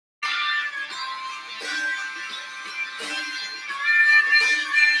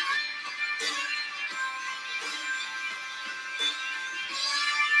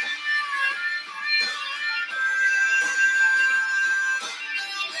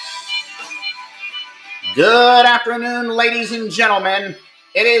Good afternoon, ladies and gentlemen.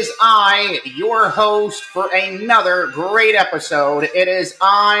 It is I, your host, for another great episode. It is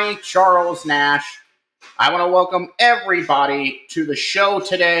I, Charles Nash. I want to welcome everybody to the show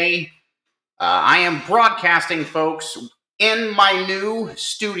today. I am broadcasting, folks, in my new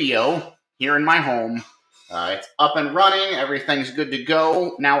studio here in my home. It's up and running. Everything's good to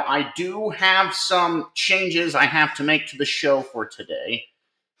go. Now, I do have some changes I have to make to the show for today.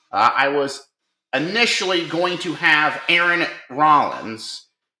 I was initially going to have Aaron Rollins.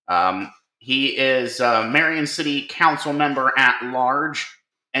 He is a Marion City Council member at large.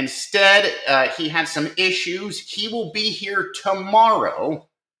 Instead, he had some issues. He will be here tomorrow,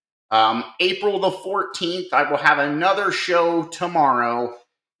 April the 14th. I will have another show tomorrow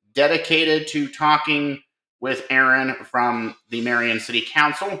dedicated to talking with Aaron from the Marion City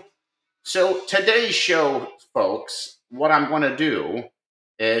Council. So today's show, folks, what I'm going to do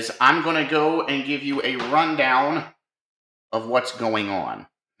is I'm going to go and give you a rundown of what's going on.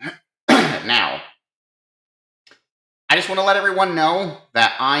 Now, I just want to let everyone know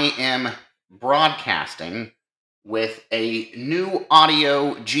that I am broadcasting with a new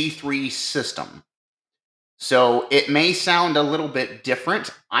audio G3 system. So it may sound a little bit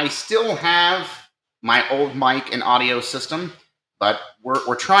different. I still have my old mic and audio system, but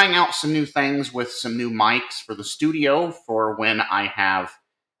we're trying out some new things with some new mics for the studio for when I have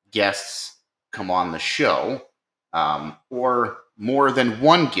guests come on the show, or more than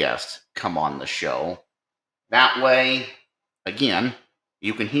one guest come on the show. That way, again,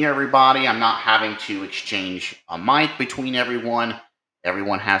 you can hear everybody. I'm not having to exchange a mic between everyone.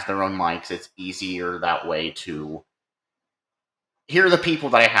 Everyone has their own mics. It's easier that way to hear the people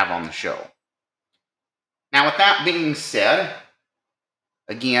that I have on the show. Now, with that being said,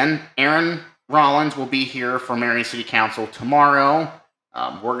 again, Aaron Rollins will be here for Marion City Council tomorrow.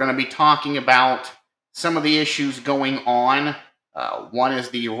 We're going to be talking about some of the issues going on. One is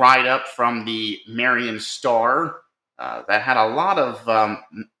the write-up from the Marion Star that had a lot of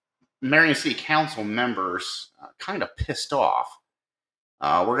Marion City Council members kind of pissed off.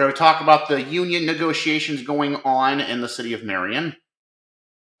 We're going to talk about the union negotiations going on in the city of Marion.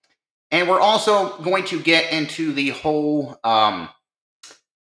 And we're also going to get into the whole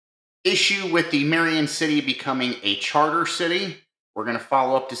issue with the Marion City becoming a charter city. We're going to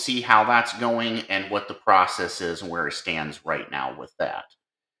follow up to see how that's going and what the process is and where it stands right now with that.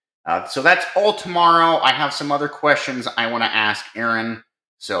 So that's all tomorrow. I have some other questions I want to ask Aaron.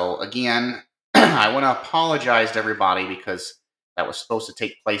 So again, I want to apologize to everybody because that was supposed to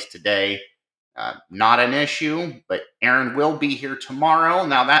take place today. Not an issue, but Aaron will be here tomorrow.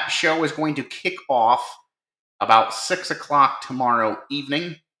 Now that show is going to kick off about 6 o'clock tomorrow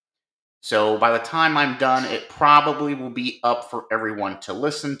evening. So by the time I'm done, it probably will be up for everyone to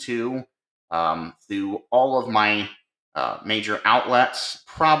listen to through all of my major outlets.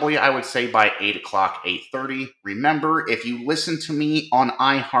 Probably, I would say by 8 o'clock, 8:30. Remember, if you listen to me on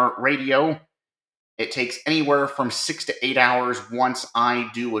iHeartRadio, it takes anywhere from 6 to 8 hours once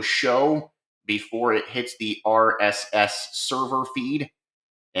I do a show before it hits the RSS server feed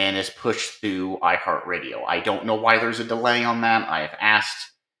and is pushed through iHeartRadio. I don't know why there's a delay on that. I have asked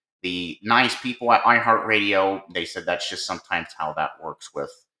the nice people at iHeartRadio. They said that's just sometimes how that works with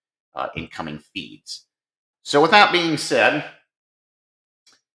incoming feeds. So with that being said,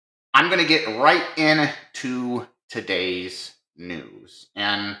 I'm going to get right into today's news.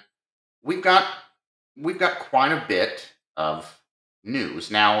 And we've got quite a bit of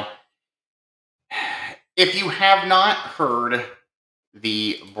news. Now, if you have not heard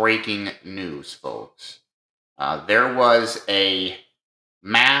the breaking news, folks, there was a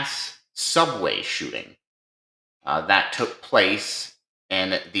mass subway shooting that took place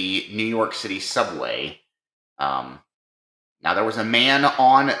in the New York City subway. Now, there was a man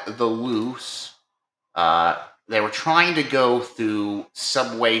on the loose. They were trying to go through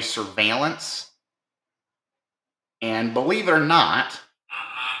subway surveillance. And believe it or not,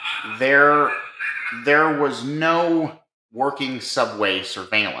 there was no working subway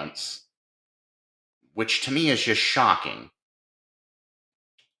surveillance, which to me is just shocking.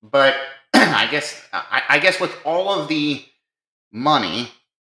 But I guess with all of the money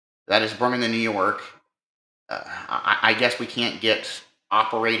that is brought into New York, I guess we can't get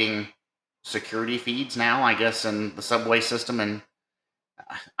operating security feeds now, I guess, in the subway system. And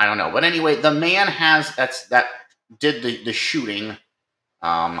I don't know. But anyway, the man that did the shooting.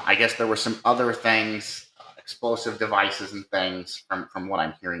 I guess there were some other things, explosive devices and things from what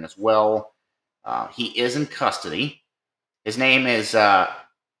I'm hearing as well. He is in custody. His name is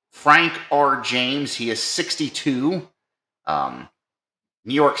Frank R. James. He is 62.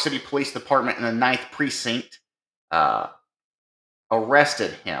 New York City Police Department in the Ninth Precinct uh,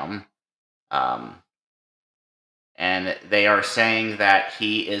 arrested him. Um, and they are saying that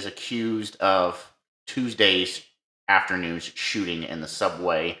he is accused of Tuesday's afternoon's shooting in the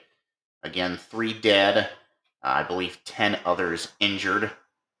subway. Again, 3 dead, I believe 10 others injured.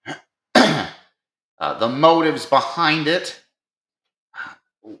 The motives behind it,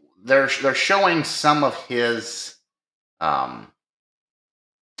 they're showing some of his um,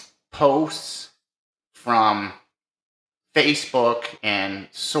 posts from Facebook and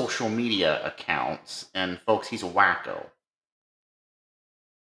social media accounts. And folks, he's a wacko.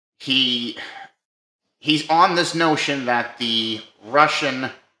 He's on this notion that the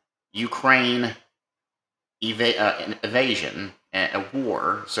Russian Ukraine invasion, a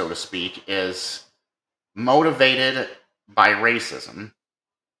war, so to speak, is motivated by racism.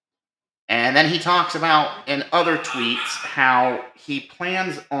 And then he talks about in other tweets how he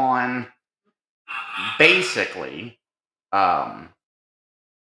plans on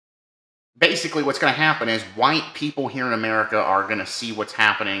basically what's going to happen is white people here in America are going to see what's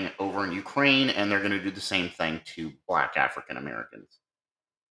happening over in Ukraine, and they're going to do the same thing to black African Americans.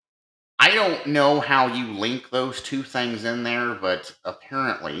 I don't know how you link those two things in there, but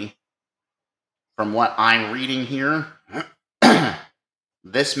apparently, from what I'm reading here,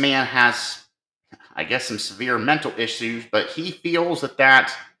 this man has, I guess, some severe mental issues, but he feels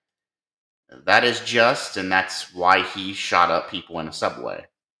that is just, and that's why he shot up people in a subway.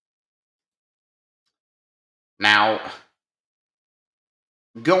 Now,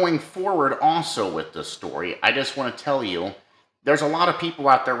 going forward also with this story, I just want to tell you, there's a lot of people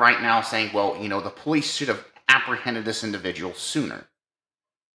out there right now saying, well, the police should have apprehended this individual sooner.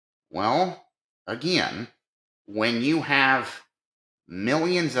 Well, again, when you have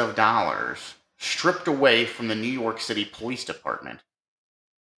millions of dollars stripped away from the New York City Police Department,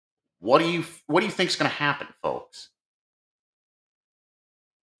 what do you think is going to happen, folks?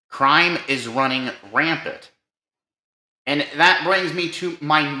 Crime is running rampant. And that brings me to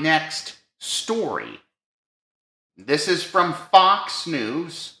my next story. This is from Fox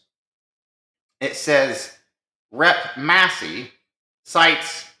News. It says, Rep. Massey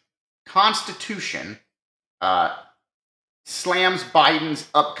cites Constitution, slams Biden's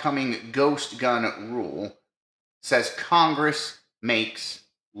upcoming ghost gun rule, says Congress makes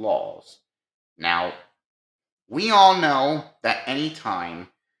laws. Now, we all know that anytime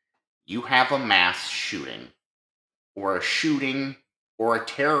you have a mass shooting, or a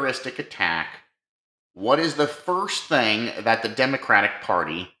terroristic attack, what is the first thing that the Democratic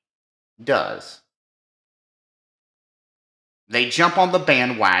Party does? They jump on the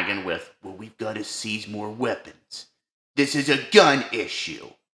bandwagon with, well, we've got to seize more weapons. This is a gun issue.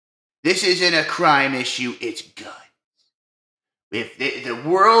 This isn't a crime issue, it's guns.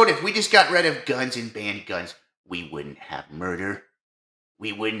 If we just got rid of guns and banned guns, we wouldn't have murder.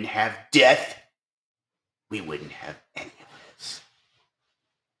 We wouldn't have death. We wouldn't have any of this.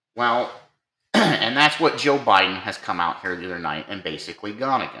 Well, and that's what Joe Biden has come out here the other night and basically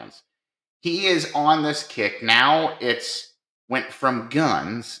gone against. He is on this kick. Now it's went from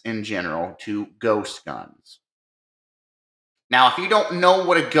guns in general to ghost guns. Now, if you don't know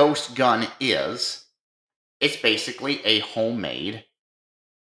what a ghost gun is, it's basically a homemade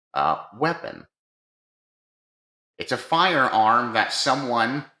weapon. It's a firearm that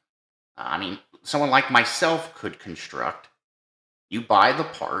someone like myself could construct. You buy the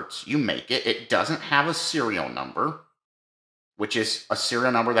parts, you make it. It doesn't have a serial number, which is a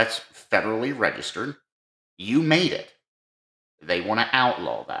serial number that's federally registered. You made it. They want to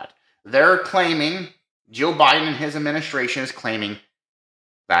outlaw that. They're claiming, Joe Biden and his administration is claiming,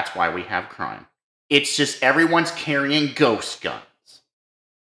 that's why we have crime. It's just everyone's carrying ghost guns.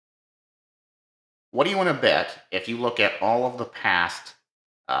 What do you want to bet if you look at all of the past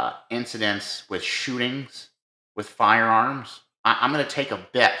incidents with shootings, with firearms? I'm going to take a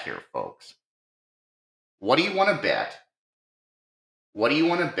bet here, folks. What do you want to bet? What do you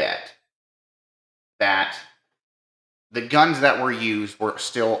want to bet that the guns that were used were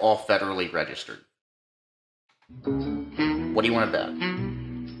still all federally registered? What do you want to bet?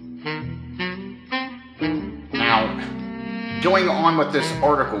 Now, going on with this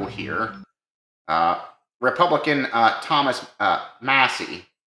article here, Republican Thomas Massey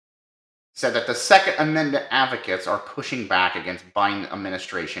said that the Second Amendment advocates are pushing back against Biden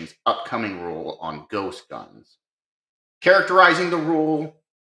administration's upcoming rule on ghost guns, characterizing the rule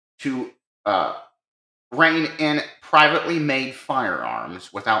to rein in privately made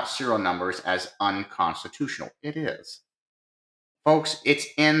firearms without serial numbers as unconstitutional. It is. Folks, it's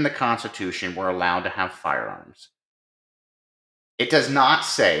in the Constitution we're allowed to have firearms. It does not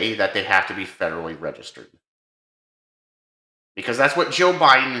say that they have to be federally registered. Because that's what Joe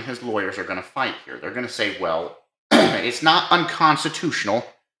Biden and his lawyers are going to fight here. They're going to say, well, it's not unconstitutional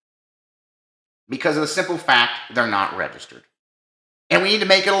because of the simple fact they're not registered. And we need to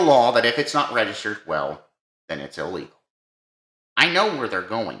make it a law that if it's not registered, well, then it's illegal. I know where they're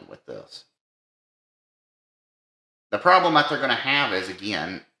going with this. The problem that they're going to have is,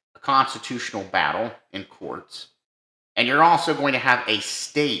 again, a constitutional battle in courts. And you're also going to have a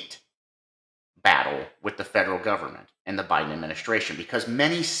state battle with the federal government and the Biden administration, because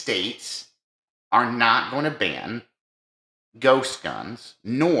many states are not going to ban ghost guns,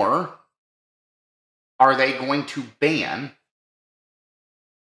 nor are they going to ban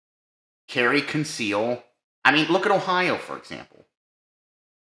carry, conceal. I mean, look at Ohio, for example.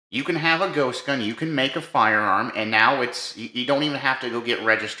 You can have a ghost gun, you can make a firearm, and now you don't even have to go get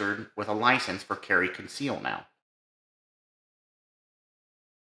registered with a license for carry, conceal now.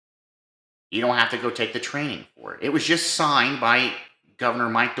 You don't have to go take the training for it. It was just signed by Governor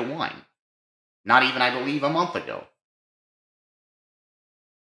Mike DeWine. Not even, I believe, a month ago.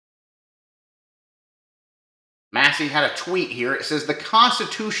 Massey had a tweet here. It says, the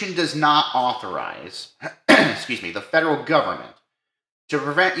Constitution does not authorize, excuse me, the federal government to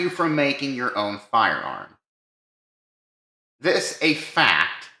prevent you from making your own firearm. This a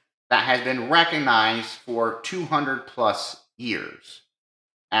fact that has been recognized for 200 plus years.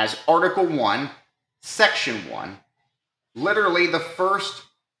 As Article 1, Section 1, literally the first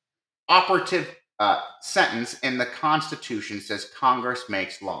operative sentence in the Constitution says Congress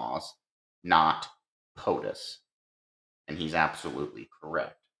makes laws, not POTUS. And he's absolutely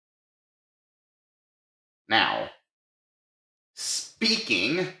correct. Now,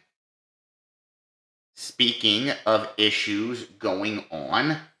 speaking of issues going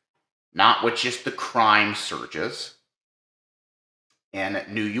on, not with just the crime surges in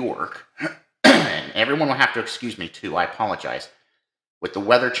New York, and everyone will have to excuse me too, I apologize. With the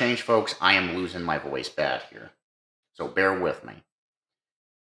weather change, folks, I am losing my voice bad here. So bear with me.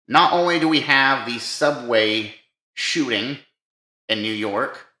 Not only do we have the subway shooting in New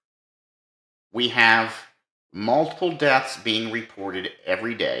York, we have multiple deaths being reported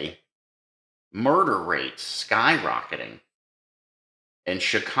every day, murder rates skyrocketing in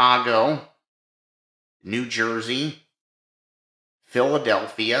Chicago, New Jersey,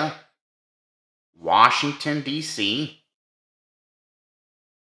 Philadelphia, Washington, D.C.,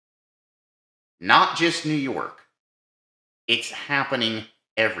 not just New York. It's happening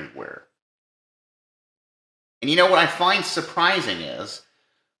everywhere. And you know what I find surprising is,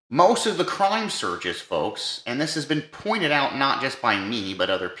 most of the crime surges, folks, and this has been pointed out not just by me, but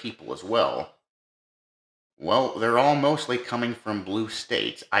other people as well, well, they're all mostly coming from blue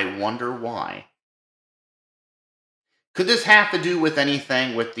states. I wonder why. Could this have to do with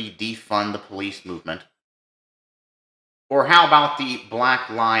anything with the defund the police movement? Or how about the Black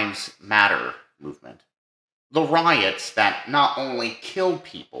Lives Matter movement? The riots that not only killed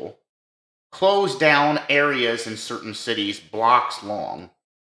people, closed down areas in certain cities blocks long,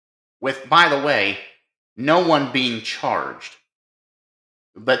 with, by the way, no one being charged.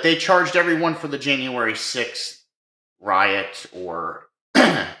 But they charged everyone for the January 6th riot or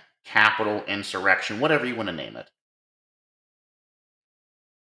Capitol insurrection, whatever you want to name it.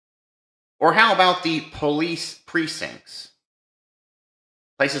 Or how about the police precincts?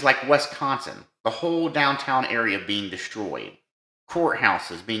 Places like Wisconsin, the whole downtown area being destroyed,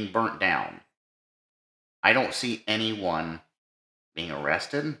 courthouses being burnt down. I don't see anyone being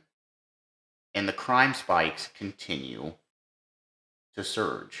arrested, and the crime spikes continue to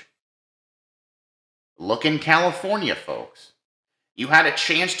surge. Look in California, folks. You had a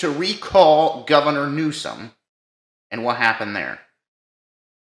chance to recall Governor Newsom, and what happened there?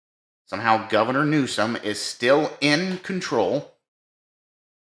 Somehow Governor Newsom is still in control,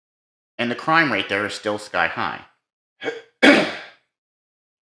 and the crime rate there is still sky high.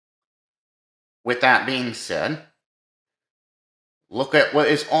 With that being said, look at what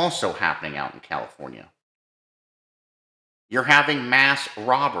is also happening out in California. You're having mass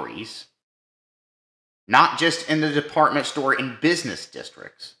robberies, not just in the department store and business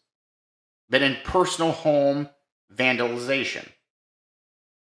districts, but in personal home vandalization.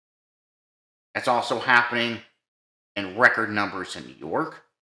 That's also happening in record numbers in New York.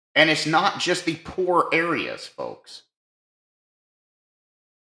 And it's not just the poor areas, folks.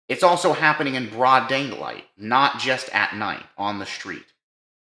 It's also happening in broad daylight, not just at night on the street.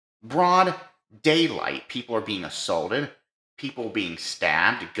 Broad daylight, people are being assaulted, people being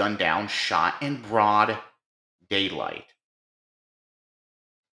stabbed, gunned down, shot in broad daylight.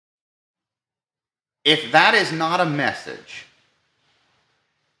 If that is not a message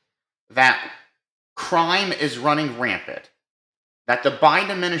crime is running rampant that the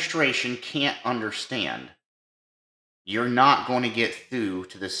Biden administration can't understand, you're not going to get through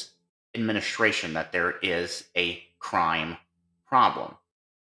to this administration that there is a crime problem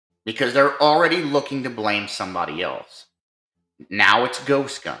because they're already looking to blame somebody else. Now it's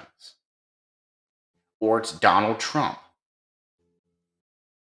ghost guns or it's Donald Trump.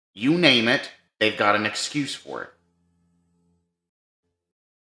 You name it, they've got an excuse for it.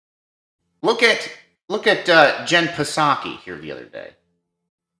 Look at Jen Psaki here the other day,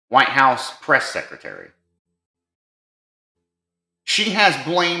 White House press secretary. She has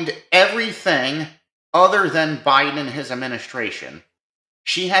blamed everything other than Biden and his administration.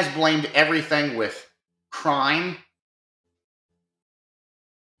 She has blamed everything with crime.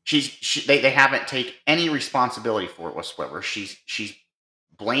 They haven't taken any responsibility for it whatsoever. She's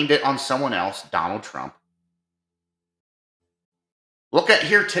blamed it on someone else, Donald Trump. Look at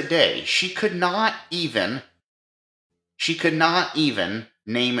here today. She could not even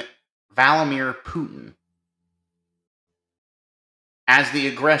name Vladimir Putin as the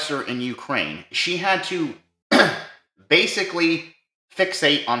aggressor in Ukraine. She had to basically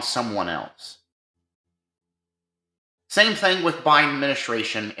fixate on someone else. Same thing with Biden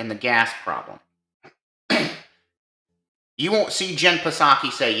administration and the gas problem. You won't see Jen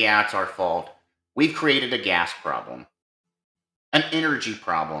Psaki say, yeah, it's our fault. We've created a gas problem. An energy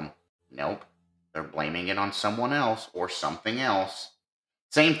problem. Nope. They're blaming it on someone else or something else.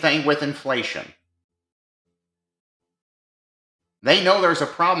 Same thing with inflation. They know there's a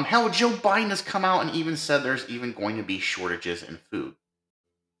problem. Hell, Joe Biden has come out and even said there's even going to be shortages in food.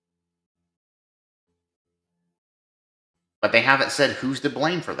 But they haven't said who's to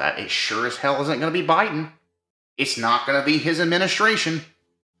blame for that. It sure as hell isn't going to be Biden. It's not going to be his administration.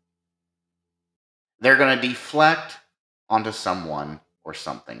 They're going to deflect onto someone or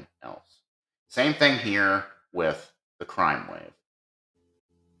something else. Same thing here with the crime wave.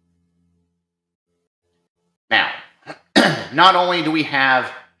 Now, not only do we have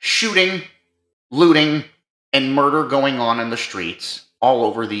shooting, looting, and murder going on in the streets all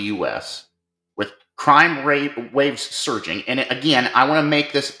over the U.S., with crime waves surging, and again, I want to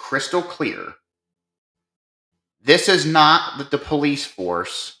make this crystal clear. This is not the police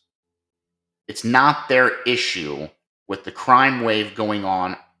force. It's not their issue with the crime wave going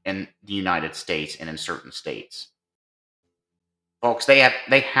on in the United States and in certain states. Folks, they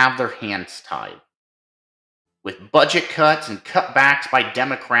have their hands tied. With budget cuts and cutbacks by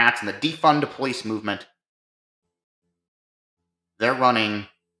Democrats and the defund the police movement, they're running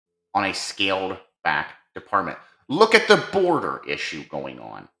on a scaled back department. Look at the border issue going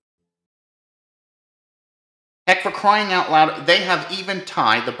on. Heck, for crying out loud, they have even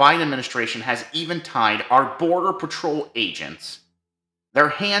tied, the Biden administration has even tied our Border Patrol agents, their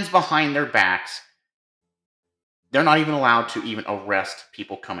hands behind their backs. They're not even allowed to even arrest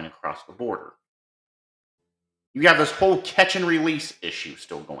people coming across the border. You have this whole catch and release issue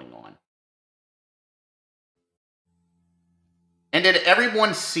still going on. And did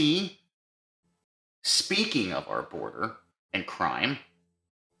everyone see, speaking of our border and crime,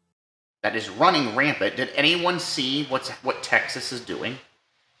 that is running rampant, did anyone see what Texas is doing?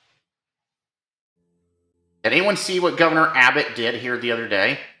 Did anyone see what Governor Abbott did here the other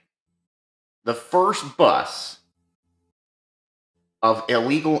day? The first bus of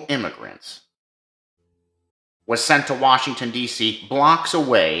illegal immigrants was sent to Washington, D.C., blocks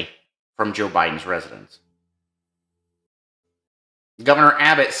away from Joe Biden's residence. Governor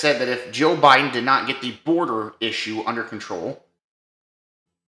Abbott said that if Joe Biden did not get the border issue under control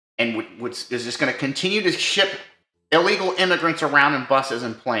and is just going to continue to ship illegal immigrants around in buses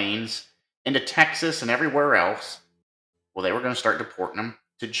and planes into Texas and everywhere else, well, they were going to start deporting them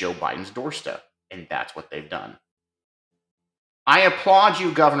to Joe Biden's doorstep. And that's what they've done. I applaud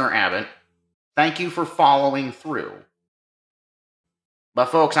you, Governor Abbott. Thank you for following through. But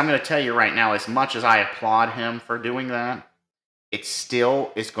folks, I'm going to tell you right now, as much as I applaud him for doing that, it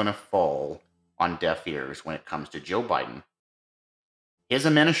still is going to fall on deaf ears when it comes to Joe Biden, his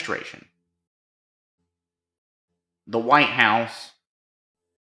administration, the White House,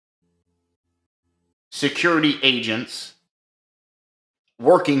 security agents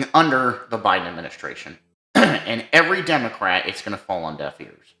working under the Biden administration, and every Democrat, it's going to fall on deaf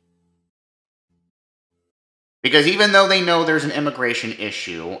ears. Because even though they know there's an immigration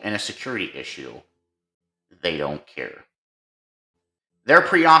issue and a security issue, they don't care. They're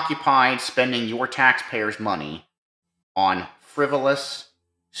preoccupied spending your taxpayers' money on frivolous,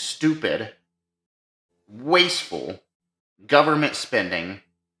 stupid, wasteful government spending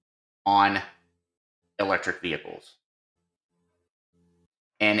on electric vehicles.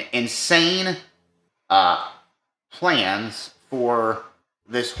 And insane plans for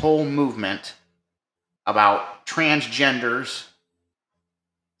this whole movement about transgenders,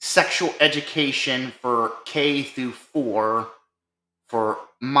 sexual education for K through 4 for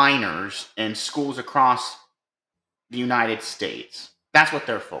minors in schools across the United States. That's what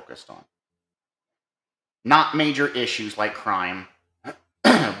they're focused on. Not major issues like crime,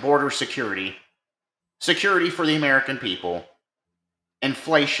 border security, security for the American people,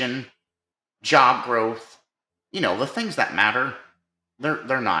 inflation, job growth, the things that matter.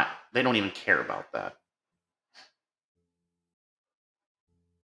 They're not. They don't even care about that.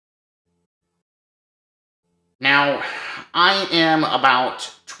 Now, I am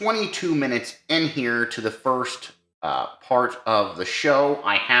about 22 minutes in here to the first part of the show.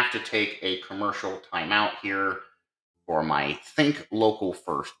 I have to take a commercial timeout here for my Think Local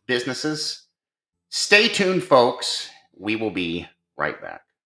First businesses. Stay tuned, folks. We will be right back.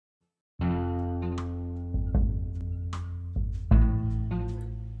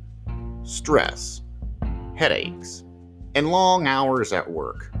 Stress, headaches, and long hours at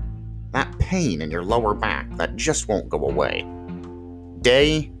work. That pain in your lower back that just won't go away.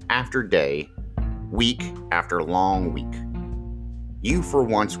 Day after day, week after long week. You for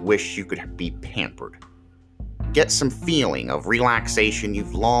once wish you could be pampered. Get some feeling of relaxation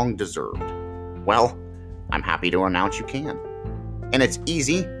you've long deserved. Well, I'm happy to announce you can. And it's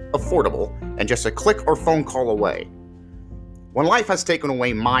easy, affordable, and just a click or phone call away. When life has taken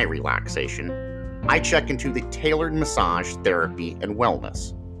away my relaxation, I check into the Tailored Massage Therapy and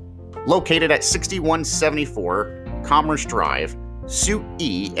Wellness. Located at 6174 Commerce Drive, Suite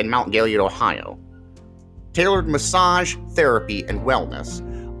E in Mount Gilead, Ohio. Tailored Massage Therapy and Wellness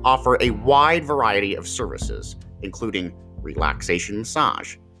offer a wide variety of services, including relaxation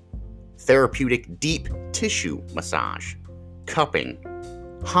massage, therapeutic deep tissue massage, cupping,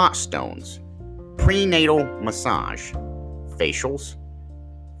 hot stones, prenatal massage, facials,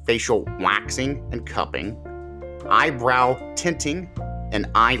 facial waxing and cupping, eyebrow tinting and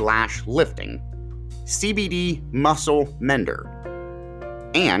eyelash lifting, CBD muscle mender,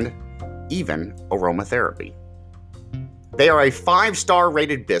 and even aromatherapy. They are a 5-star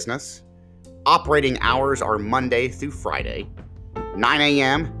rated business. Operating hours are Monday through Friday, 9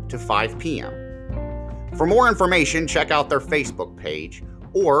 a.m. to 5 p.m. For more information, check out their Facebook page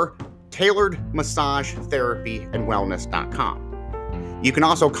or tailoredmassagetherapyandwellness.com. You can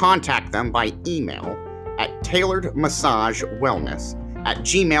also contact them by email at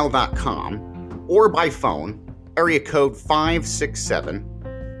tailoredmassagewellness@gmail.com or by phone, area code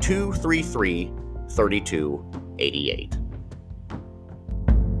 567-233-3288.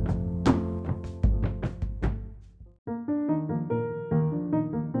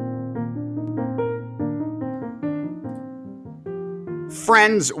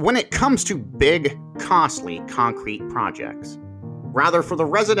 Friends, when it comes to big, costly concrete projects, rather for the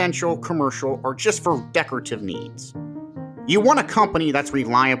residential, commercial, or just for decorative needs, you want a company that's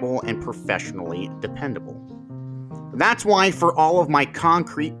reliable and professionally dependable. That's why for all of my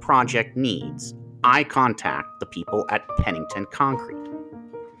concrete project needs, I contact the people at Pennington Concrete.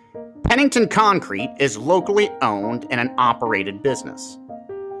 Pennington Concrete is locally owned and an operated business.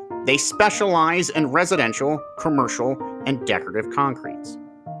 They specialize in residential, commercial, and decorative concretes.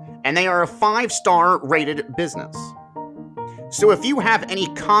 And they are a 5-star rated business. So if you have any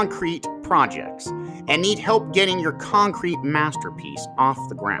concrete projects and need help getting your concrete masterpiece off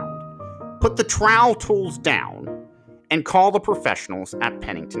the ground, put the trowel tools down and call the professionals at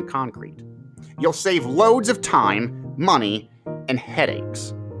Pennington Concrete. You'll save loads of time, money, and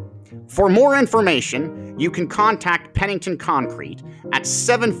headaches. For more information, you can contact Pennington Concrete at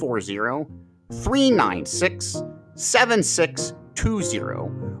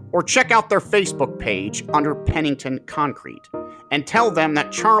 740-396-7620 or check out their Facebook page under Pennington Concrete and tell them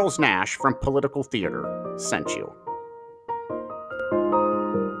that Charles Nash from Political Theater sent you.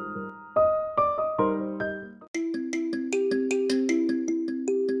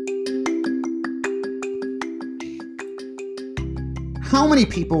 How many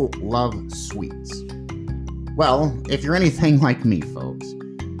people love sweets? Well, if you're anything like me, folks,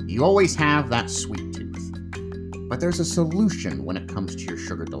 you always have that sweet tooth. But there's a solution when it comes to your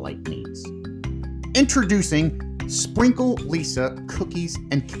sugar delight needs. Introducing Sprinkle Lisa Cookies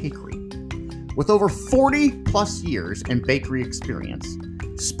and Cakery. With over 40 plus years in bakery experience,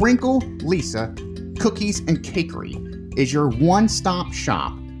 Sprinkle Lisa Cookies and Cakery is your one-stop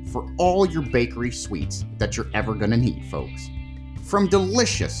shop for all your bakery sweets that you're ever gonna need, folks. From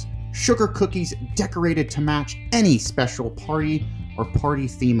delicious sugar cookies decorated to match any special party or party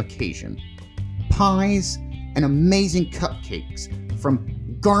theme occasion, pies and amazing cupcakes from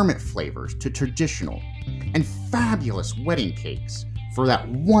garment flavors to traditional, and fabulous wedding cakes for that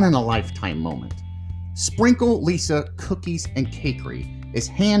one-in-a-lifetime moment. Sprinkle Lisa Cookies and Cakery is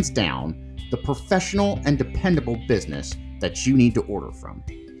hands down the professional and dependable business that you need to order from.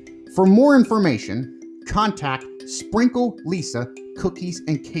 For more information, contact Sprinkle Lisa Cookies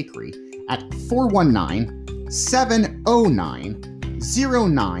and Cakery at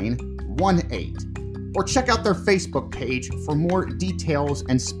 419-709-0918 or check out their Facebook page for more details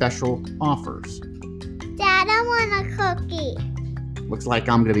and special offers. Dad, I want a cookie. Looks like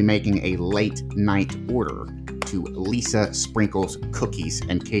I'm going to be making a late night order to Lisa Sprinkles Cookies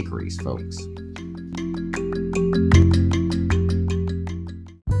and Cakeries, folks.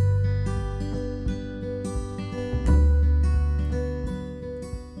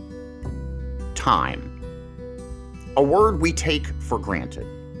 Time. A word we take for granted.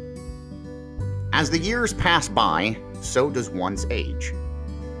 As the years pass by, so does one's age.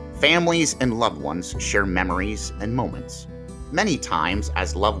 Families and loved ones share memories and moments. Many times,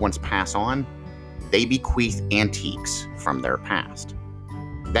 as loved ones pass on, they bequeath antiques from their past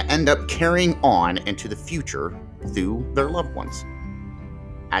that end up carrying on into the future through their loved ones,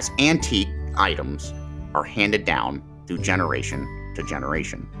 as antique items are handed down through generation to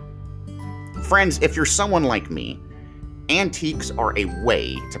generation. Friends, if you're someone like me, antiques are a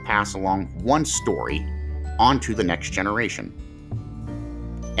way to pass along one story onto the next generation.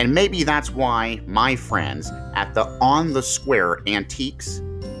 And maybe that's why my friends at the On the Square Antiques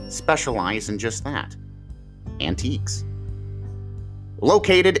specialize in just that, antiques.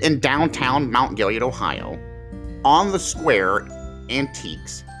 Located in downtown Mount Gilead, Ohio, On the Square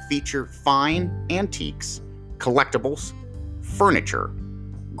Antiques feature fine antiques, collectibles, furniture,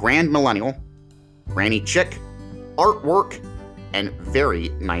 Grand Millennial, Granny Chick, artwork, and very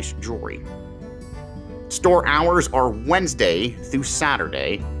nice jewelry. Store hours are Wednesday through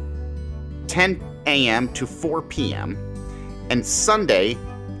Saturday, 10 a.m. to 4 p.m., and Sunday,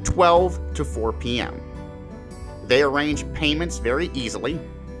 12 to 4 p.m. They arrange payments very easily,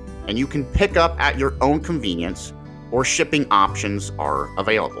 and you can pick up at your own convenience, or shipping options are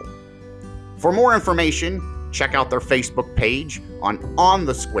available. For more information, check out their Facebook page on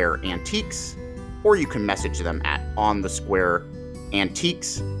the Square Antiques, or you can message them at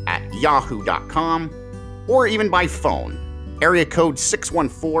onthesquareantiques@yahoo.com, or even by phone, area code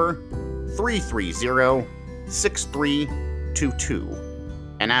 614-330-6322.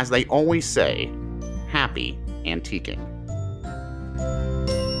 And as they always say, happy antiquing.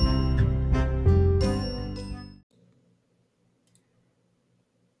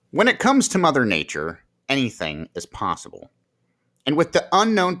 When it comes to Mother Nature, anything is possible. And with the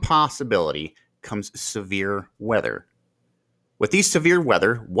unknown possibility comes severe weather. With these severe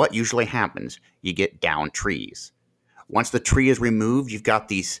weather, what usually happens? You get downed trees. Once the tree is removed, you've got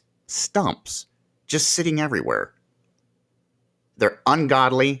these stumps just sitting everywhere. They're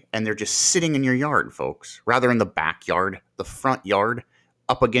ungodly, and they're just sitting in your yard, folks. Rather in the backyard, the front yard,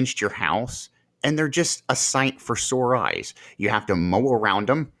 up against your house, and they're just a sight for sore eyes. You have to mow around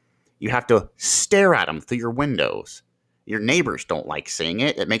them. You have to stare at them through your windows. Your neighbors don't like seeing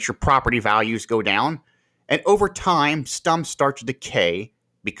it. It makes your property values go down. And over time, stumps start to decay,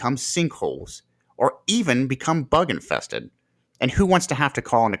 become sinkholes, or even become bug-infested. And who wants to have to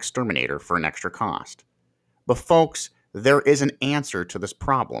call an exterminator for an extra cost? But folks, there is an answer to this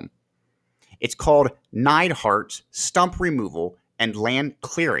problem. It's called Neidhart's Stump Removal and Land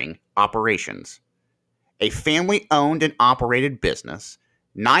Clearing Operations. A family-owned and operated business,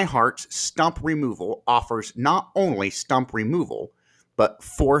 Neidhart's Stump Removal offers not only stump removal, but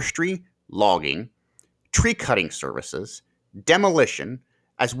forestry, logging, tree cutting services, demolition,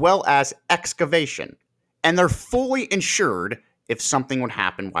 as well as excavation. And they're fully insured if something would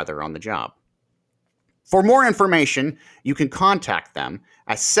happen while they're on the job. For more information, you can contact them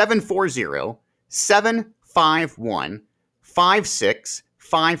at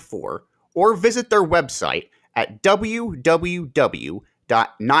 740-751-5654 or visit their website at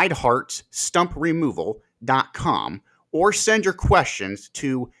www.neidhartstumpremoval.com or send your questions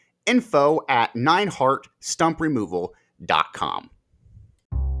to info@neidhartstumpremoval.com.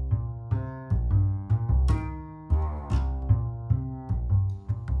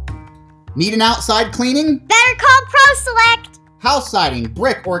 Need an outside cleaning? Better call ProSelect. House siding,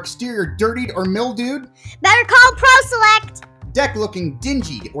 brick, or exterior dirtied or mildewed? Better call ProSelect. Deck looking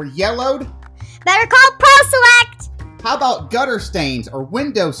dingy or yellowed? Better call ProSelect. How about gutter stains or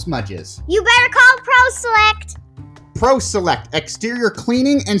window smudges? You better call ProSelect. ProSelect Exterior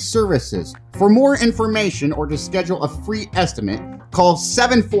Cleaning and Services. For more information or to schedule a free estimate, call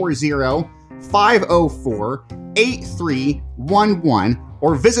 740-504-8311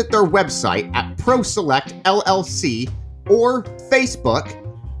 or visit their website at ProSelect LLC or Facebook.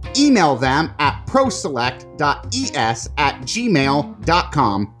 Email them at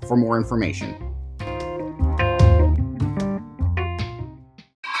proselect.es@gmail.com for more information.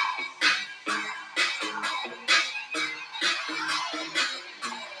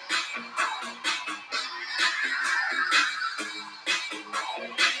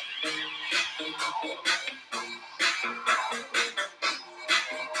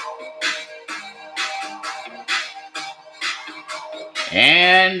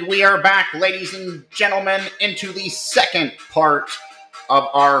 And we are back, ladies and gentlemen, into the second part of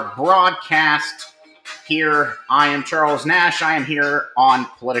our broadcast here. I am Charles Nash. I am here on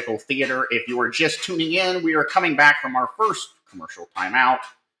Political Theater. If you are just tuning in, we are coming back from our first commercial timeout.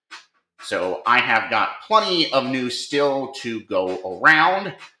 So I have got plenty of news still to go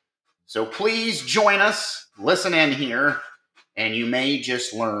around. So please join us, listen in here, and you may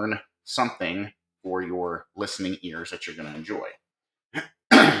just learn something for your listening ears that you're going to enjoy.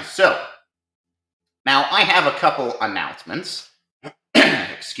 So, now I have a couple announcements.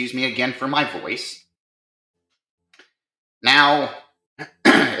 Excuse me again for my voice. Now,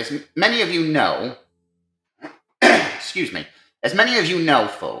 as many of you know, as many of you know,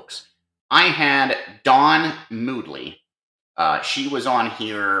 folks, I had Dawn Moodley. She was on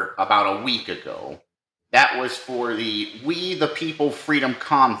here about a week ago. That was for the We the People Freedom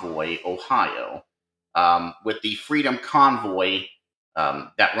Convoy, Ohio. With the Freedom Convoy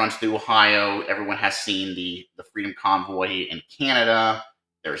that runs through Ohio. Everyone has seen the Freedom Convoy in Canada.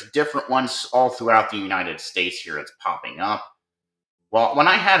 There's different ones all throughout the United States here. It's popping up. Well, when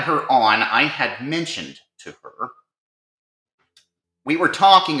I had her on, I had mentioned to her, we were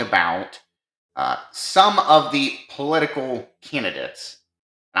talking about some of the political candidates.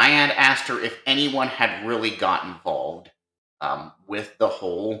 And I had asked her if anyone had really got involved with the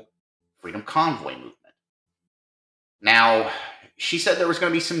whole Freedom Convoy movement. Now, she said there was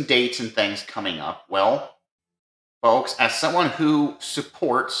going to be some dates and things coming up. Well, folks, as someone who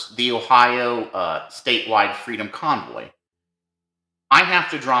supports the Ohio statewide Freedom Convoy, I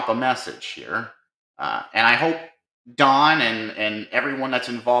have to drop a message here. And I hope Dawn and everyone that's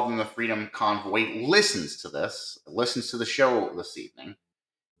involved in the Freedom Convoy listens to this, listens to the show this evening.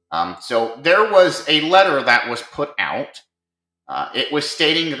 So there was a letter that was put out. It was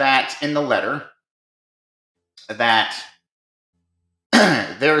stating that in the letter that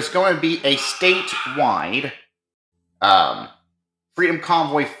there's going to be a statewide Freedom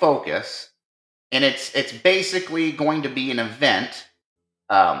Convoy focus, and it's basically going to be an event.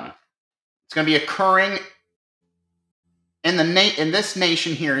 It's going to be occurring in this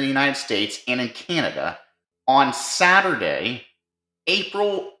nation here in the United States and in Canada on Saturday,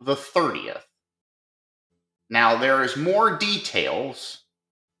 April the 30th. Now, there is more details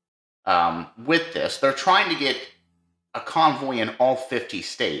with this. They're trying to get a convoy in all 50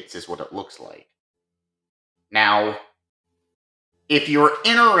 states, is what it looks like. Now, if you're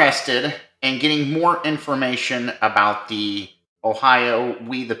interested in getting more information about the Ohio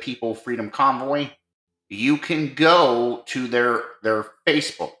We the People Freedom Convoy, you can go to their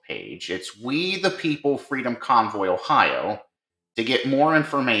Facebook page. It's We the People Freedom Convoy Ohio to get more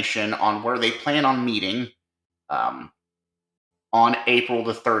information on where they plan on meeting on April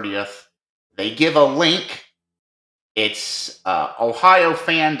the 30th. They give a link. It's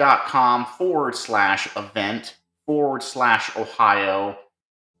ohiofan.com/event/Ohio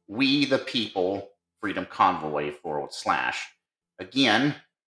We the People Freedom Convoy /. Again,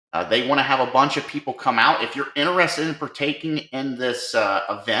 they want to have a bunch of people come out. If you're interested in partaking in this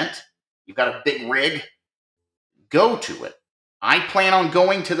event, you've got a big rig, go to it. I plan on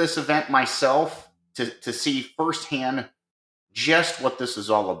going to this event myself to see firsthand just what this is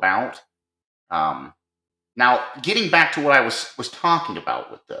all about. Now, getting back to what I was talking about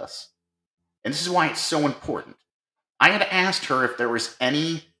with this, and this is why it's so important. I had asked her if there was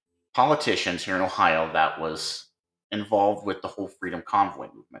any politicians here in Ohio that was involved with the whole Freedom Convoy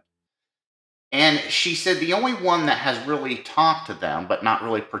movement. And she said the only one that has really talked to them but not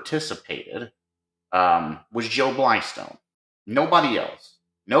really participated was Joe Blystone. Nobody else.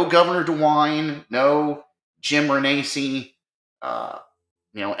 No Governor DeWine, no Jim Renacci,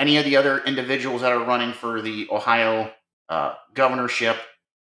 any of the other individuals that are running for the Ohio governorship.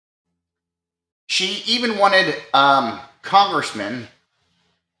 She even wanted Congressman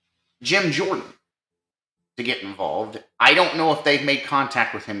Jim Jordan to get involved. I don't know if they've made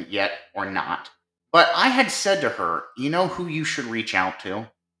contact with him yet or not. But I had said to her, you know who you should reach out to?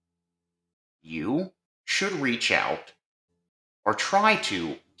 You should reach out or try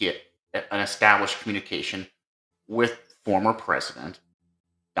to get an established communication with former President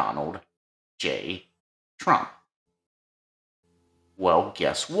Donald J. Trump. Well,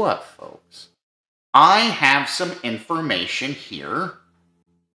 guess what, folks? I have some information here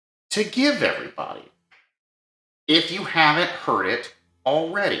to give everybody, if you haven't heard it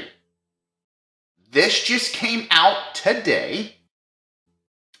already. This just came out today.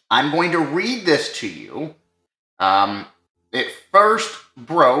 I'm going to read this to you. It first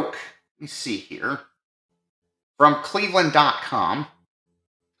broke, let me see here, from Cleveland.com.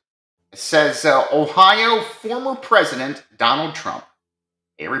 It says, Ohio former President Donald Trump,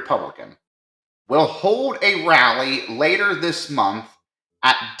 a Republican, will hold a rally later this month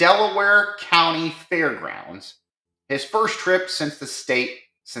at Delaware County Fairgrounds, his first trip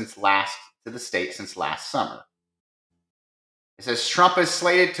since last summer. It says Trump is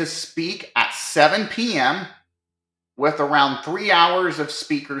slated to speak at 7 p.m. with around 3 hours of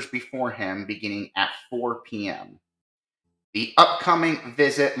speakers before him beginning at 4 p.m. The upcoming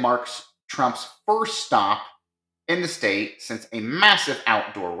visit marks Trump's first stop in the state since a massive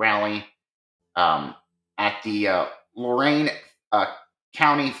outdoor rally at the Lorain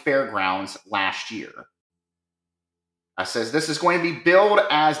County Fairgrounds last year. Says this is going to be billed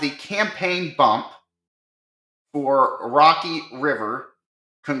as the campaign bump for Rocky River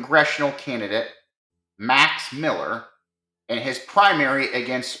congressional candidate Max Miller in his primary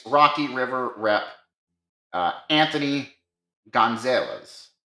against Rocky River Rep Anthony Gonzalez.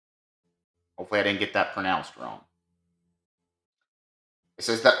 Hopefully I didn't get that pronounced wrong. It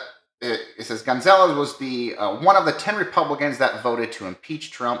says Gonzalez was the one of the 10 Republicans that voted to impeach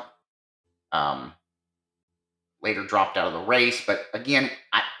Trump. Later dropped out of the race, but again,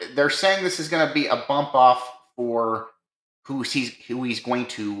 they're saying this is going to be a bump off for who he's going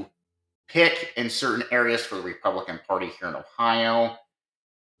to pick in certain areas for the Republican Party here in Ohio.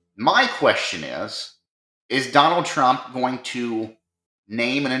 My question is Donald Trump going to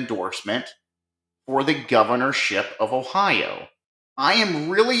name an endorsement for the governorship of Ohio? I am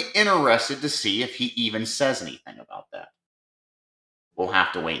really interested to see if he even says anything about that. We'll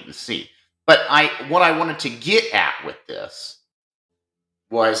have to wait and see. But what I wanted to get at with this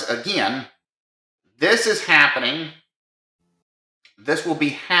was, again, this is happening. This will be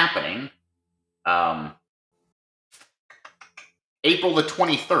happening April the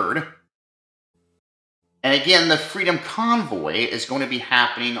 23rd. And again, the Freedom Convoy is going to be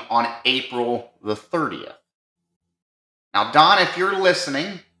happening on April the 30th. Now, Don, if you're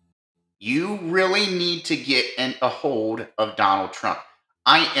listening, you really need to get a hold of Donald Trump.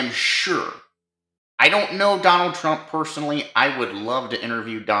 I am sure. I don't know Donald Trump personally. I would love to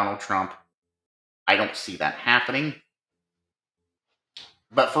interview Donald Trump. I don't see that happening.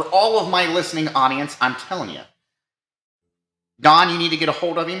 But for all of my listening audience, I'm telling you, Don, you need to get a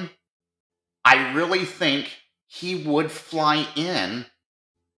hold of him. I really think he would fly in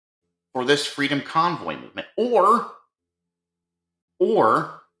for this Freedom Convoy movement. Or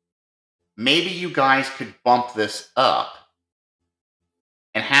maybe you guys could bump this up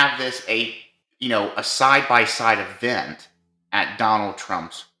and have this a side-by-side event at Donald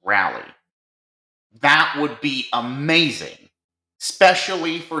Trump's rally. That would be amazing,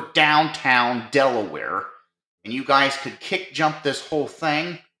 especially for downtown Delaware. And you guys could jump this whole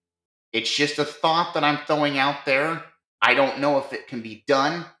thing. It's just a thought that I'm throwing out there. I don't know if it can be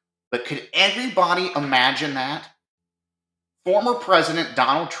done, but could everybody imagine that? Former President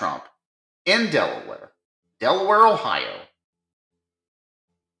Donald Trump in Delaware, Ohio,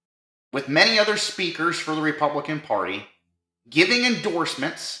 with many other speakers for the Republican Party, giving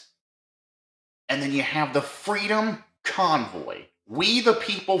endorsements, and then you have the Freedom Convoy, We the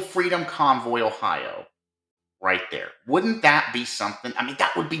People Freedom Convoy, Ohio, right there. Wouldn't that be something? I mean,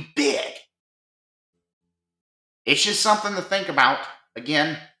 that would be big. It's just something to think about.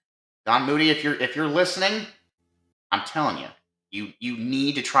 Again, Don Moody, if you're listening, I'm telling you, you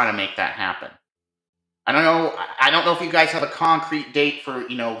need to try to make that happen. I don't know if you guys have a concrete date for,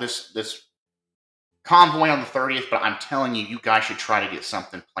 this convoy on the 30th, but I'm telling you, you guys should try to get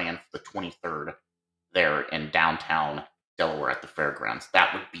something planned for the 23rd there in downtown Delaware at the fairgrounds.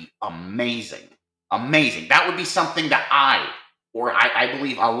 That would be amazing. Amazing. That would be something that I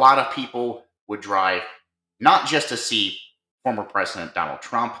believe a lot of people would drive, not just to see former President Donald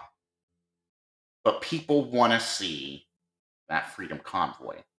Trump, but people want to see that Freedom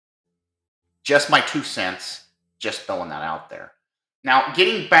Convoy. Just my 2 cents, just throwing that out there. Now,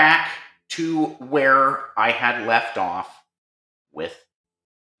 getting back to where I had left off with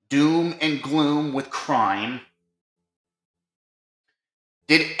doom and gloom with crime.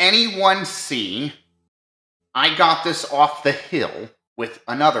 Did anyone see, I got this off the hill with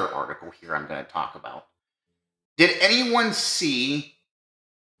another article here I'm going to talk about. Did anyone see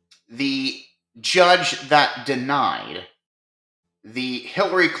the judge that denied the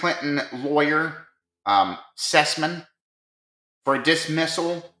Hillary Clinton lawyer, Sussman, for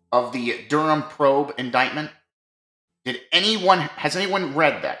dismissal of the Durham probe indictment. Has anyone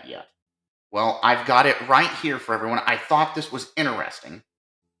read that yet? Well, I've got it right here for everyone. I thought this was interesting.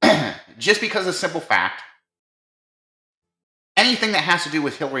 Just because of the simple fact, anything that has to do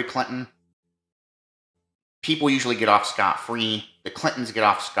with Hillary Clinton, people usually get off scot-free. The Clintons get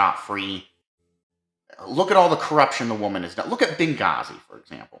off scot-free. Look at all the corruption the woman has done. Look at Benghazi, for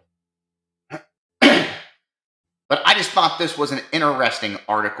example. But I just thought this was an interesting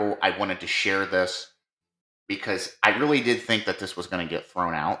article. I wanted to share this because I really did think that this was going to get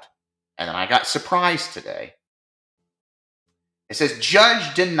thrown out. And then I got surprised today. It says,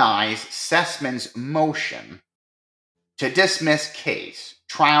 judge denies Sussman's motion to dismiss case.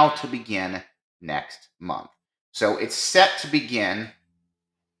 Trial to begin next month. So it's set to begin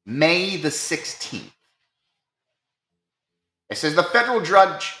May the 16th. It says the federal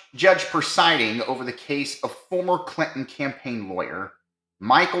judge presiding over the case of former Clinton campaign lawyer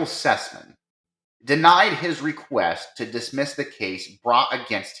Michael Sussman denied his request to dismiss the case brought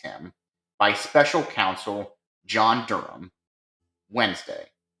against him by special counsel John Durham Wednesday,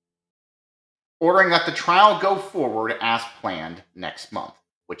 ordering that the trial go forward as planned next month,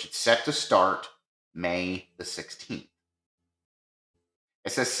 which is set to start May the 16th.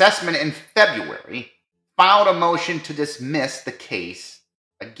 It says Sussman in February filed a motion to dismiss the case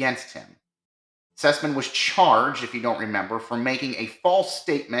against him. Sussman was charged, if you don't remember, for making a false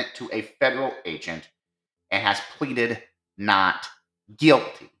statement to a federal agent and has pleaded not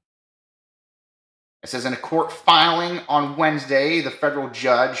guilty. It says in a court filing on Wednesday, the federal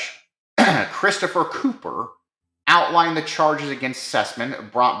judge, Christopher Cooper, outlined the charges against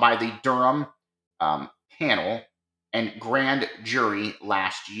Sussman brought by the Durham panel and grand jury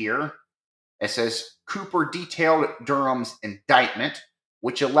last year. It says Cooper detailed Durham's indictment,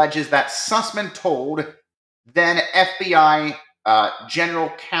 which alleges that Sussman told then FBI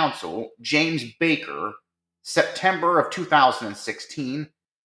General Counsel James Baker, September of 2016,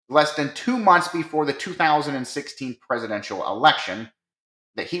 less than 2 months before the 2016 presidential election,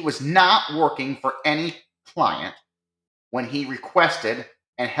 that he was not working for any client when he requested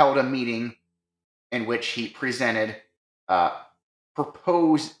and held a meeting in which he presented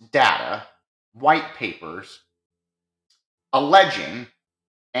proposed data, white papers, alleging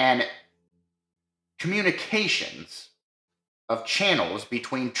and communications of channels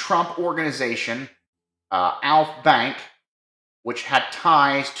between Trump Organization, Alf Bank, which had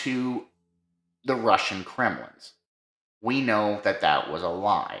ties to the Russian Kremlins. We know that that was a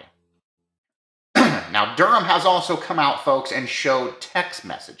lie. Now, Durham has also come out, folks, and showed text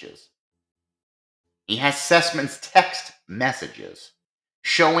messages. He has Sussman's text messages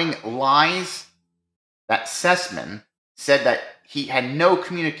showing lies that Sussman said that he had no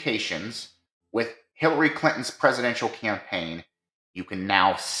communications with Hillary Clinton's presidential campaign. You can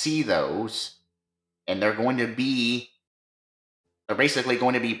now see those, and they're basically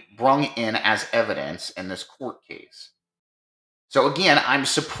going to be brung in as evidence in this court case. So again, I'm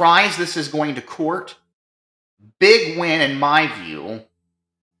surprised this is going to court. Big win, in my view,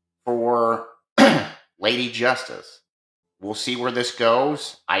 for Lady Justice. We'll see where this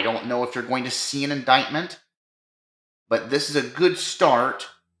goes. I don't know if you're going to see an indictment, but this is a good start,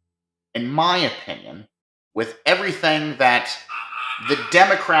 in my opinion, with everything that the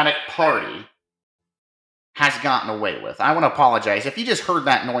Democratic Party has gotten away with. I want to apologize. If you just heard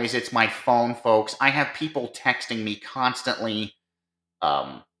that noise, it's my phone, folks. I have people texting me constantly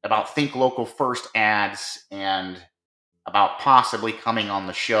about Think Local First ads and about possibly coming on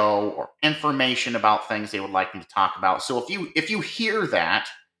the show or information about things they would like me to talk about. So if you hear that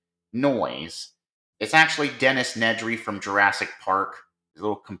noise, it's actually Dennis Nedry from Jurassic Park. His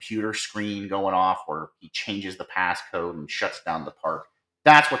little computer screen going off where he changes the passcode and shuts down the park.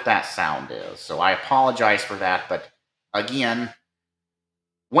 That's what that sound is. So I apologize for that. But again,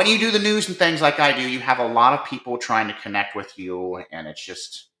 when you do the news and things like I do, you have a lot of people trying to connect with you, and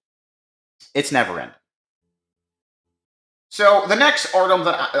it's never ending. So the next item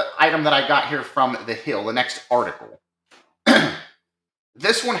that I got here from The Hill, the next article,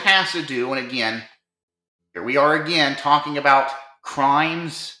 this one has to do, and again, here we are again talking about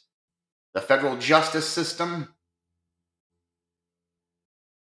crimes, the federal justice system.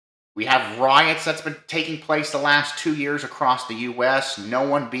 We have riots that's been taking place the last 2 years across the U.S. No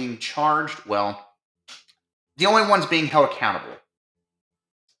one being charged. Well, the only ones being held accountable,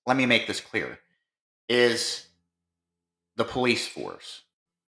 let me make this clear, is the police force.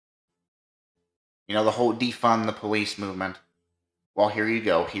 You know, the whole defund the police movement. Well, here you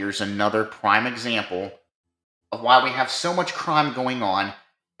go. Here's another prime example of why we have so much crime going on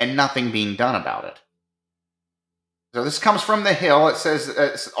and nothing being done about it. So this comes from The Hill. It says,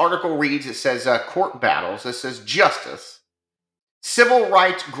 this article reads, it says, court battles. It says, justice. Civil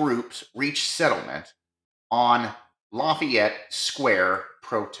rights groups reach settlement on Lafayette Square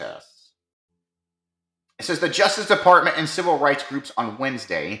protests. It says the Justice Department and civil rights groups on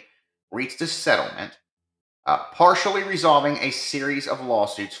Wednesday reached a settlement, partially resolving a series of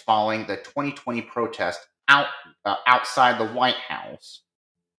lawsuits following the 2020 protest outside the White House,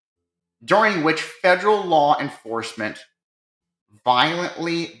 during which federal law enforcement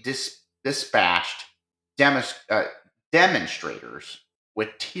violently dispatched demonstrators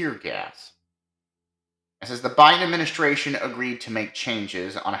with tear gas. It says the Biden administration agreed to make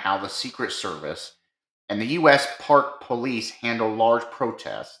changes on how the Secret Service and the U.S. Park Police handle large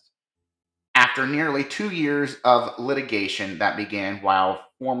protests after nearly 2 years of litigation that began while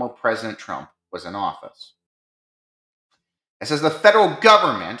former President Trump was in office. It says the federal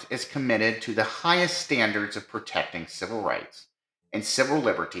government is committed to the highest standards of protecting civil rights and civil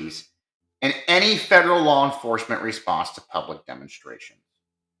liberties in any federal law enforcement response to public demonstrations.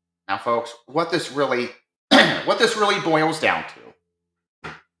 Now, folks, what this really boils down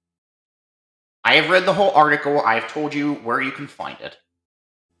to, I have read the whole article. I have told you where you can find it.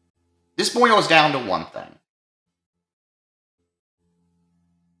 This boils down to one thing.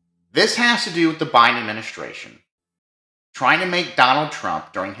 This has to do with the Biden administration trying to make Donald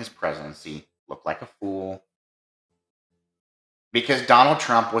Trump during his presidency look like a fool because Donald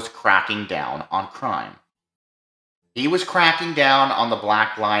Trump was cracking down on crime. He was cracking down on the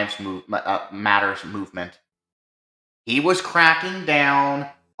Black Lives Matters movement. He was cracking down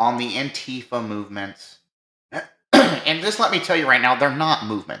on the Antifa movements. And just let me tell you right now, they're not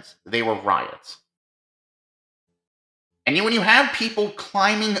movements. They were riots. And when you have people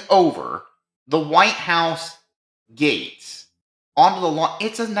climbing over the White House gates onto the lawn,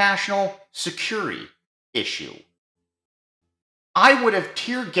 it's a national security issue. I would have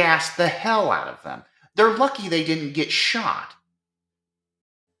tear gassed the hell out of them. They're lucky they didn't get shot.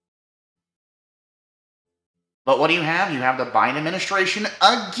 But what do you have? You have the Biden administration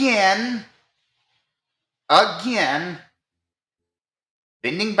again,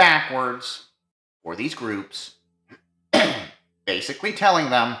 bending backwards for these groups, basically telling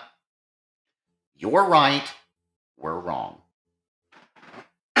them, you're right, we're wrong.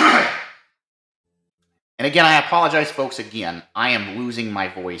 And again, I apologize, folks, again. I am losing my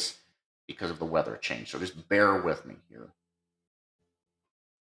voice because of the weather change, so just bear with me here.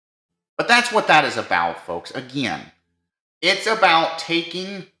 But that's what that is about, folks. Again, it's about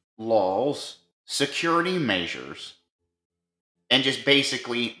taking laws, security measures, and just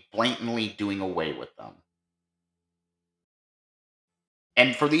basically blatantly doing away with them.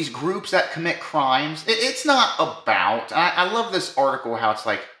 And for these groups that commit crimes, it's not about, I love this article, how it's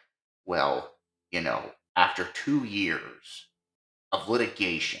like, well, after 2 years of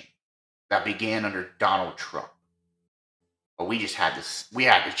litigation that began under Donald Trump, but we had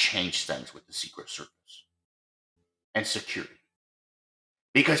to change things with the Secret Service and security.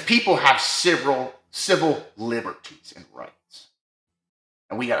 Because people have civil liberties and rights.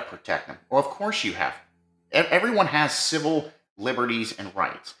 And we got to protect them. Well, of course you have. Everyone has civil liberties and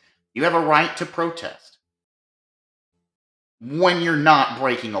rights. You have a right to protest when you're not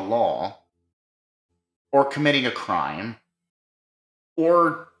breaking a law or committing a crime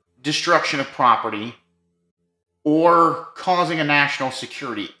or destruction of property or causing a national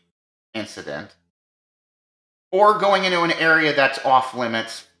security incident or going into an area that's off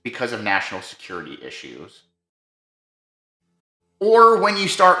limits because of national security issues, or when you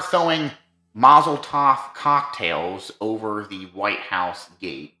start throwing Mazel Tov cocktails over the White House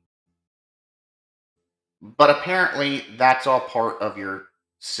gate. But apparently, that's all part of your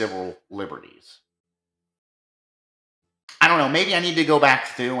civil liberties. I don't know, maybe I need to go back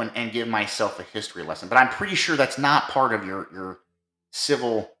through and give myself a history lesson, but I'm pretty sure that's not part of your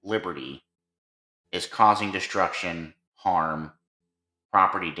civil liberty, is causing destruction, harm,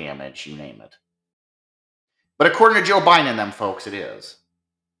 property damage, you name it. But according to Joe Biden and them folks, it is.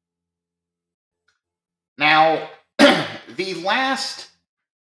 Now, the last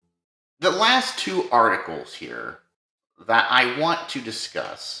 2 articles here that I want to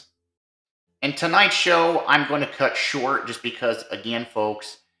discuss, and tonight's show I'm going to cut short just because, again,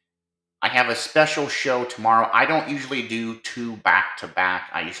 folks, I have a special show tomorrow. I don't usually do 2 back-to-back.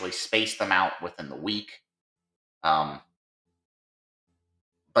 I usually space them out within the week. But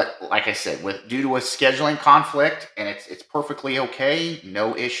like I said, due to a scheduling conflict, and it's perfectly okay,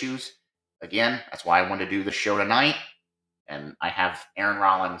 no issues. Again, that's why I wanted to do the show tonight. And I have Aaron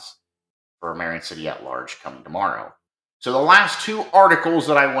Rollins for Marion City at Large coming tomorrow. So the last two articles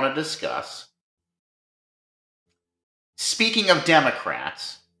that I want to discuss, speaking of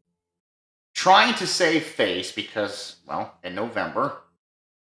Democrats, trying to save face because, well, in November,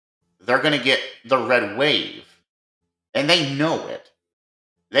 they're going to get the red wave. And they know it.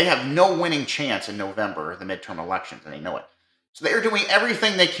 They have no winning chance in November, the midterm elections, and they know it. So they're doing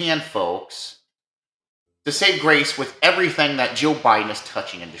everything they can, folks, to save grace with everything that Joe Biden is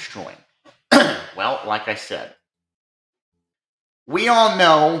touching and destroying. Well, like I said, we all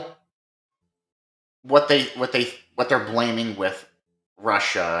know what they're blaming with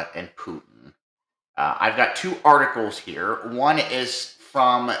Russia and Putin. I've got two articles here. One is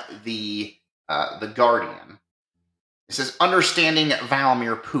from the Guardian. It says, "Understanding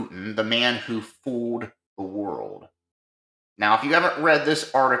Vladimir Putin, the man who fooled the world." Now, if you haven't read this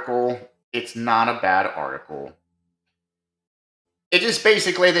article, it's not a bad article. It just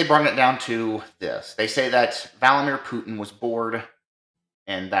basically, they bring it down to this. They say that Vladimir Putin was bored,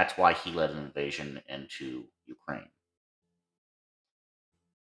 and that's why he led an invasion into Ukraine.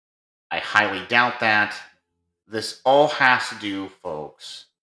 I highly doubt that. This all has to do, folks,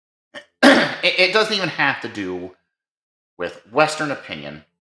 it doesn't even have to do with Western opinion.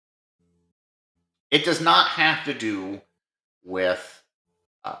 It does not have to do with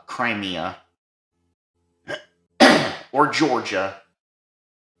Crimea or Georgia.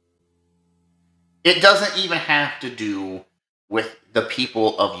 It doesn't even have to do with the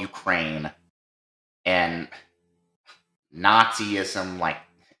people of Ukraine and Nazism like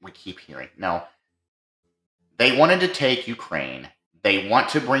we keep hearing. No. They wanted to take Ukraine. They want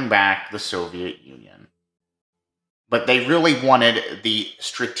to bring back the Soviet Union. But they really wanted the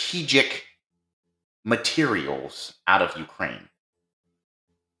strategic materials out of Ukraine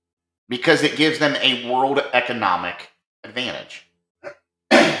because it gives them a world economic advantage.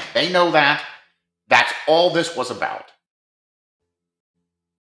 They know that. That's all this was about.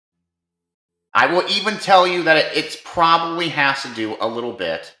 I will even tell you that it probably has to do a little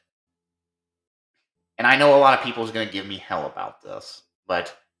bit, and I know a lot of people is going to give me hell about this,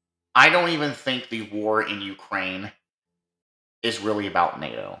 but I don't even think the war in Ukraine is really about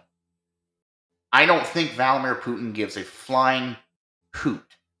NATO. I don't think Vladimir Putin gives a flying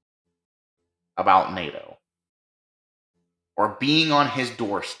hoot about NATO or being on his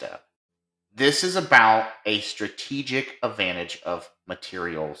doorstep. This is about a strategic advantage of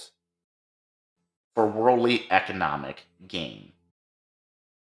materials for worldly economic gain.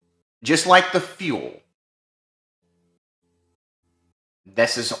 Just like the fuel.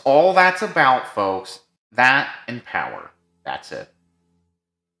 This is all that's about, folks. That and power. That's it.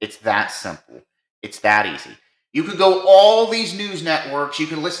 It's that simple. It's that easy. You could go all these news networks. You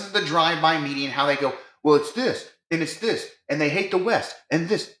can listen to the drive-by media and how they go, well, it's this, and it's this, and they hate the West, and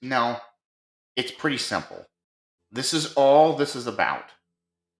this. No, it's pretty simple. This is all this is about.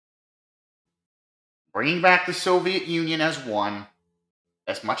 Bringing back the Soviet Union as one,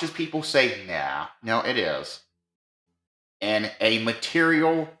 as much as people say, nah, no, it is. And a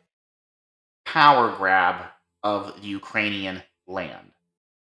material power grab of the Ukrainian land.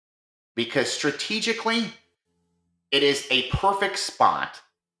 Because strategically, it is a perfect spot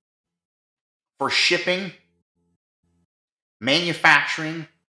for shipping, manufacturing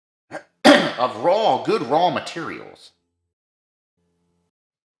of good raw materials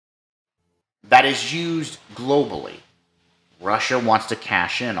that is used globally. Russia wants to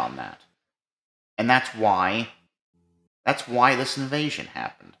cash in on that. And that's why this invasion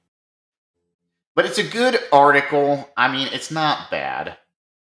happened. But it's a good article. I mean, it's not bad.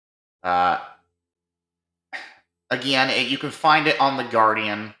 Again, you can find it on The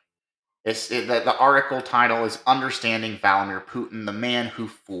Guardian. The article title is "Understanding Vladimir Putin, the Man Who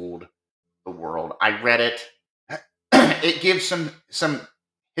Fooled the World." I read it. It gives some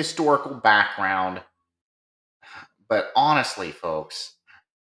historical background. But honestly, folks,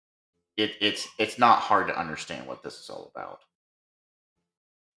 it's not hard to understand what this is all about.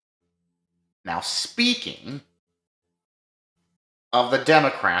 Now, speaking of the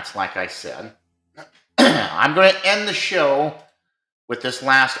Democrats, like I said, I'm going to end the show with this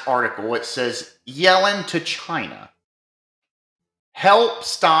last article. It says, Yellen to China. Help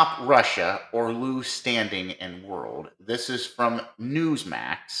stop Russia or lose standing in world. This is from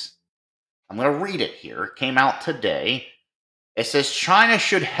Newsmax. I'm going to read it here. It came out today. It says, China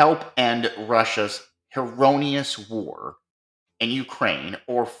should help end Russia's erroneous war in Ukraine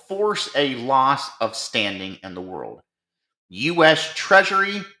or force a loss of standing in the world. U.S.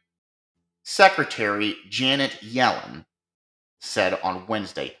 Treasury Secretary Janet Yellen said on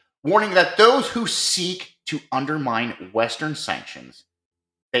Wednesday, warning that those who seek to undermine Western sanctions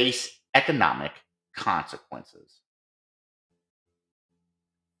face economic consequences.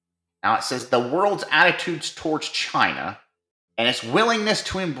 Now it says the world's attitudes towards China and its willingness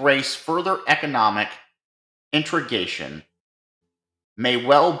to embrace further economic integration may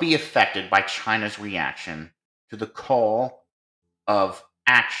well be affected by China's reaction to the call of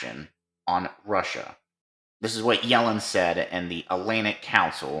action on Russia. This is what Yellen said in the Atlantic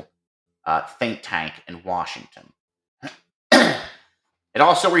Council think tank in Washington. It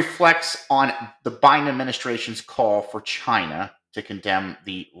also reflects on the Biden administration's call for China to condemn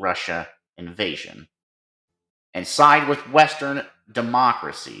the Russia invasion and side with Western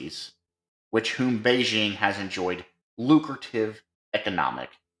democracies, which whom Beijing has enjoyed lucrative economic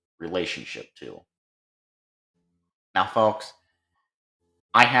relationship to. Now, folks,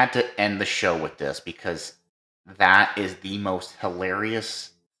 I had to end the show with this because that is the most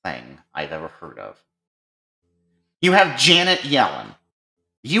hilarious thing I've ever heard of. You have Janet Yellen,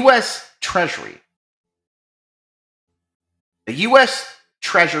 U.S. Treasury, the U.S.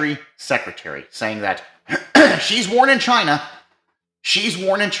 Treasury Secretary, saying that she's warning China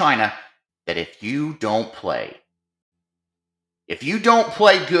that if you don't play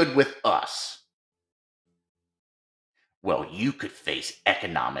good with us, well, you could face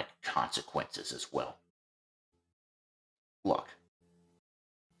economic consequences as well. Look,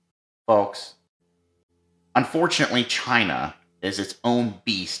 folks, unfortunately, China is its own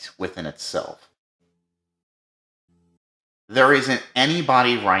beast within itself. There isn't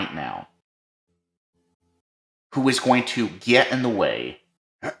anybody right now who is going to get in the way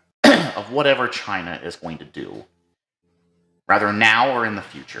of whatever China is going to do, rather now or in the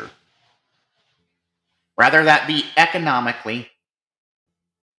future. Rather that be economically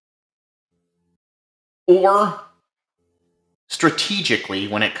or strategically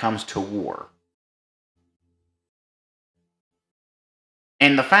when it comes to war.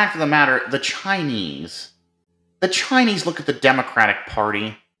 And the fact of the matter, the Chinese look at the Democratic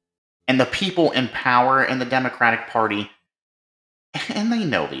Party and the people in power in the Democratic Party, and they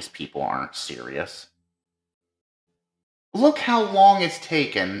know these people aren't serious. Look how long it's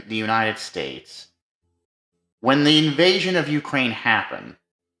taken the United States, when the invasion of Ukraine happened,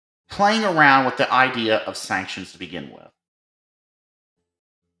 playing around with the idea of sanctions to begin with.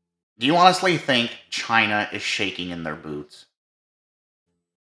 Do you honestly think China is shaking in their boots?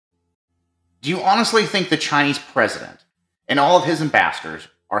 Do you honestly think the Chinese president and all of his ambassadors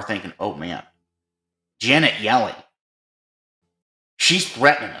are thinking, oh man, Janet Yellen, she's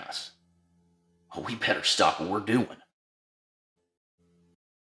threatening us. Oh, we better stop what we're doing.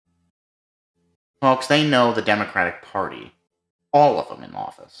 Folks, they know the Democratic Party, all of them in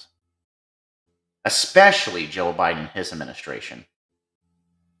office, especially Joe Biden and his administration.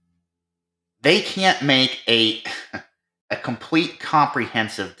 They can't make a complete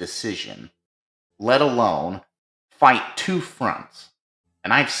comprehensive decision, let alone fight two fronts.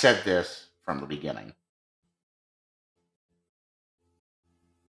 And I've said this from the beginning.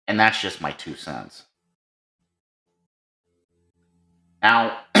 And that's just my 2 cents.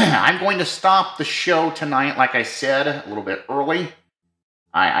 Now, I'm going to stop the show tonight, like I said, a little bit early.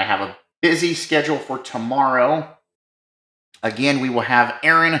 I have a busy schedule for tomorrow. Again, we will have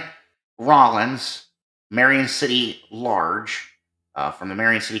Aaron Rollins, Marion City Large, from the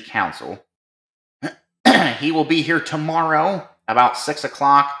Marion City Council. He will be here tomorrow about 6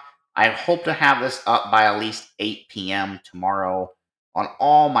 o'clock. I hope to have this up by at least 8 p.m. tomorrow on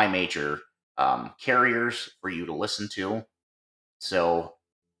all my major carriers for you to listen to. So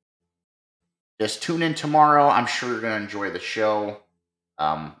just tune in tomorrow. I'm sure you're going to enjoy the show.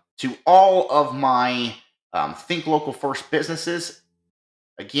 To all of my Think Local First businesses,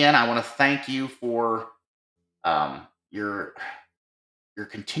 again, I want to thank you for your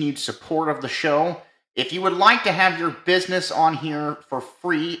continued support of the show. If you would like to have your business on here for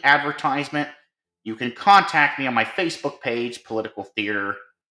free advertisement, you can contact me on my Facebook page, Political Theater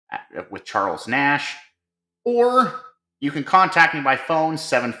with Charles Nash, or you can contact me by phone,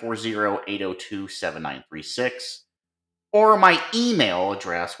 740-802-7936, or my email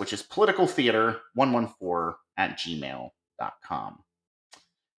address, which is politicaltheater114@gmail.com.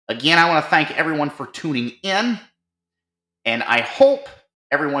 Again, I want to thank everyone for tuning in, and I hope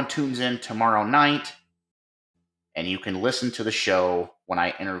everyone tunes in tomorrow night, and you can listen to the show when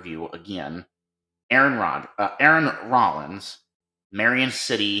I interview again Aaron Rollins, Marion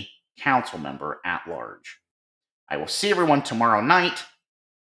City Council member at large. I will see everyone tomorrow night.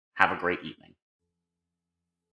 Have a great evening.